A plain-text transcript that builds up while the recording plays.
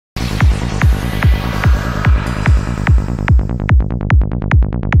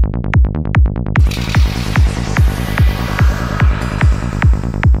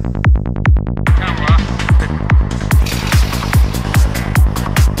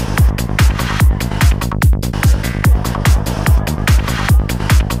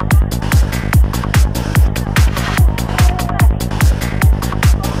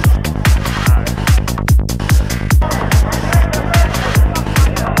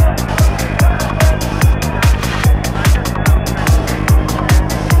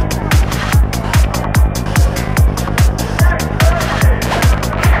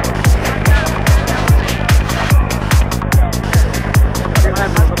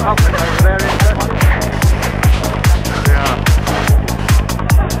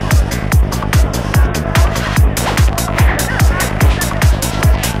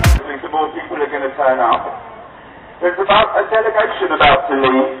There's about a delegation about to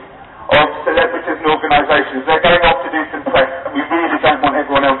leave of celebrities and organisations. They're going off to do some press, and we really don't want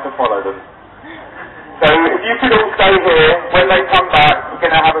everyone else to follow them. So if you could all stay here, when they come back, we're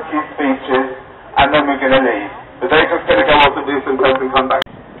going to have a few speeches, and then we're going to leave. So they're just going to go off and do some press and come back.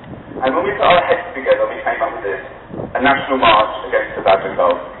 And when we put our heads together, we came up with this, a national march against the badger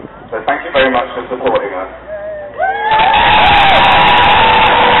cull. So thank you very much for supporting us.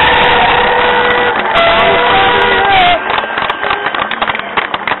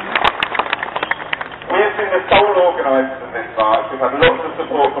 Of this march. We've had lots of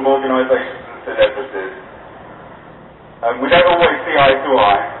support from organisations and celebrities. We don't always see eye to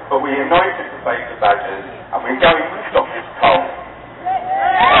eye, but we're united to face the badgers, and we're going to stop this cull.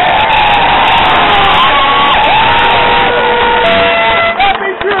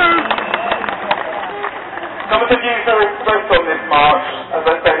 Some of the views that are expressed on this march, as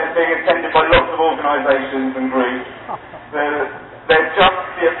I said, is being attended by lots of organisations and groups. They're just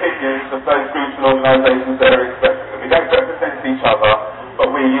the opinions of those groups and organisations that are expressing them. We don't represent each other,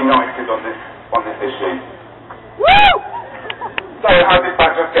 but we're united on this issue. Woo! So how did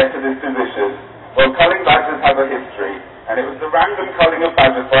badgers get to this position? Well, culling badgers have a history, and it was the random culling of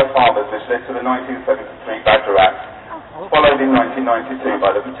badgers by farmers which led to the 1973 Badger Act, followed in 1992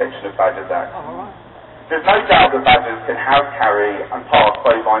 by the Protection of Badgers Act. There's no doubt that badgers can have, carry, and pass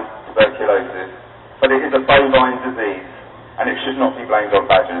bovine tuberculosis, but it is a bovine disease, and it should not be blamed on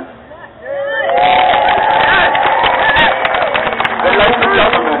badgers. The local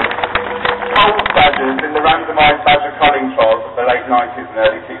government culled badgers in the randomised badger culling trials of the late 90s and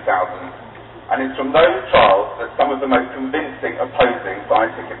early 2000s, and it's from those trials that some of the most convincing opposing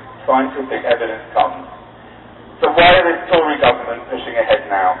scientific evidence comes. So why is this Tory government pushing ahead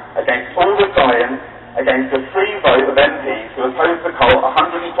now, against all the science, against the free vote of MPs who opposed the cull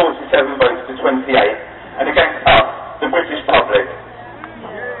 147 votes to 28, and against us, the British public?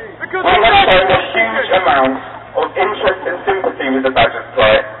 We have shown a huge amount of interest and sympathy with the badger's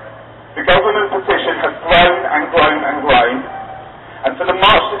plight. The government petition has grown and grown and grown, and for the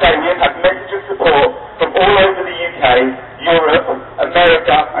march today we have had messages of support from all over the UK, Europe,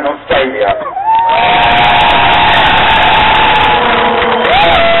 America and Australia.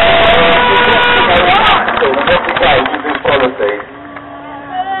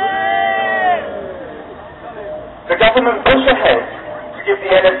 The government push ahead to give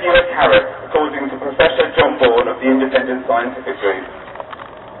the NFU a carrot, according to Professor John Bourne of the Independent Scientific Group,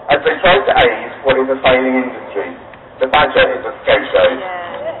 as they try to aid what is a failing industry. The badger is a scapegoat.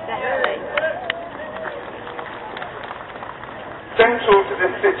 Central to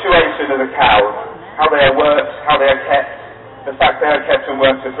this situation are the cows, how they are worked, how they are kept, the fact they are kept and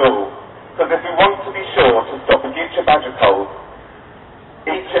worked at all. Because if we want to be sure to stop a future badger cull,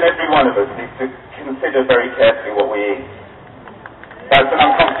 each and every one of us needs to consider very carefully what we eat. That's an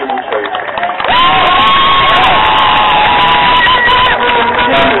uncomfortable truth.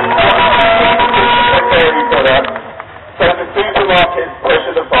 Dairy products, so the supermarkets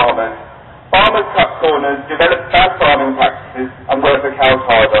pressure the farmers. Farmers cut corners, develop bad farming practices, and work the cows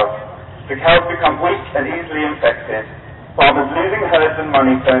harder. The cows become weak and easily infected. Farmers losing herds and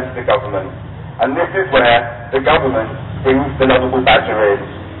money turns to the government. And this is where the government brings the lovable badger in,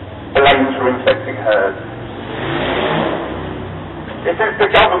 blamed for infecting herds. It is the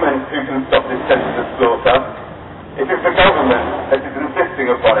government who can stop this senseless slaughter. It is the government that is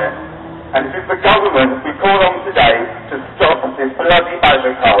insisting upon it. And it is the government we call on today to stop this bloody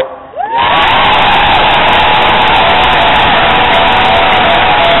badger cull.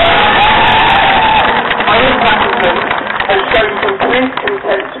 Has shown complete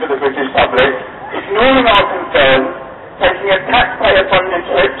contempt for the British public, ignoring our concerns, taking a taxpayer-funded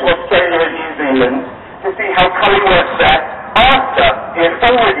trip to Australia and New Zealand to see how culling works there, after he had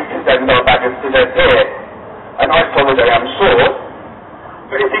already condemned our badgers to death here. A nice holiday, I'm sure.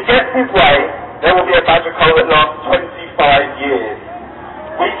 But if he gets his way, there will be a badger cull that lasts 25 years.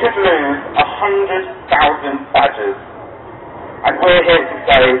 We could lose 100,000 badgers. And we're here to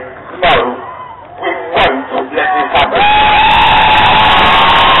say, no, we won't let this happen.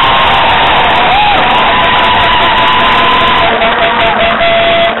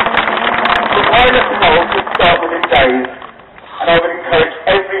 The pilot cull could start within days, and I would encourage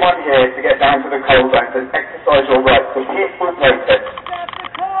everyone here to get down to the coal bank and exercise your right to peaceful protest.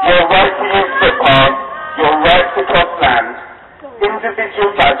 Your right to use footpaths, your right to cross land.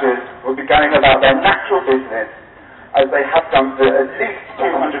 Individual badgers will be going about their natural business, as they have done for at least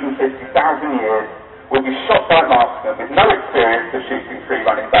 200 years will be shot by marksmen with no experience of shooting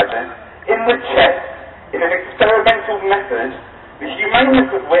free-running badgers in the chest in an experimental method, the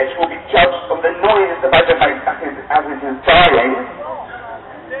humaneness of which will be judged on the noise the badger makes as it is dying,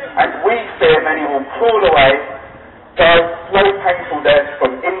 and we fear many will crawl away, die slow, painful deaths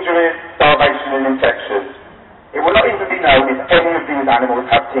from injuries, starvation and infection. It will not even be known if any of these animals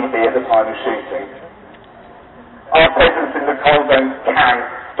have TB at the time of shooting. Our presence in the Cull zones can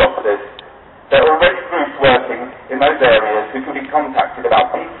stop this. There are already groups working in those areas who can be contacted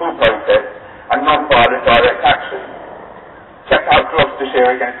about peaceful protest and non-violent direct action. Check out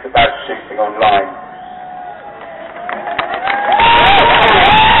Gloucestershire Against the Badge Shooting online.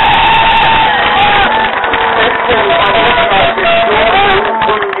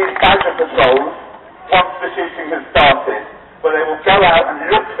 Badger patrols once the shooting has started, where they will go out and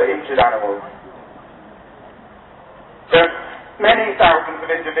look for injured animals. There are many thousands of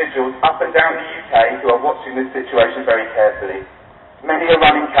individuals up and down the UK who are watching this situation very carefully. Many are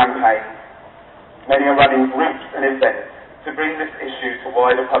running campaigns, many are running groups and events to bring this issue to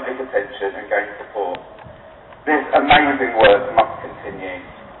wider public attention and gain support. This amazing work must continue.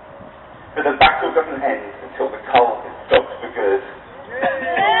 But the battle doesn't end until the Cull is stopped for good.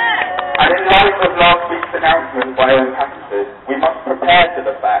 And in light of last week's announcement by Owen Patterson, we must prepare for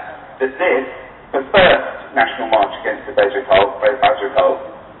the fact that this, the first national march against the badger cull,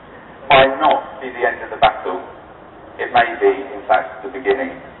 might not be the end of the battle. It may be, in fact, the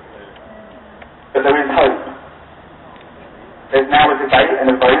beginning. But there is hope. There's now a debate and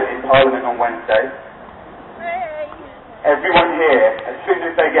a vote in Parliament on Wednesday. Everyone here, as soon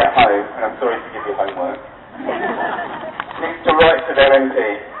as they get home, and I'm sorry to give you homework, needs to write to their MP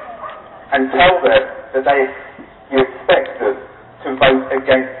and tell them that you expect them to vote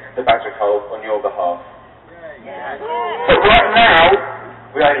against the badger cull on your behalf. But right now,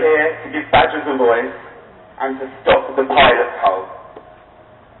 we are here to give badgers a voice and to stop the pilot cull.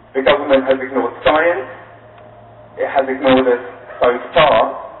 The government has ignored science, it has ignored us so far,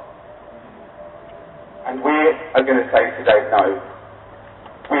 and we are going to say today no.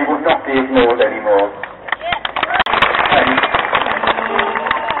 We will not be ignored anymore.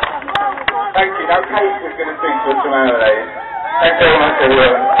 Thank you. Now Kate is going to speak to us from our Thanks very much,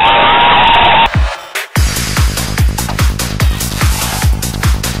 everyone.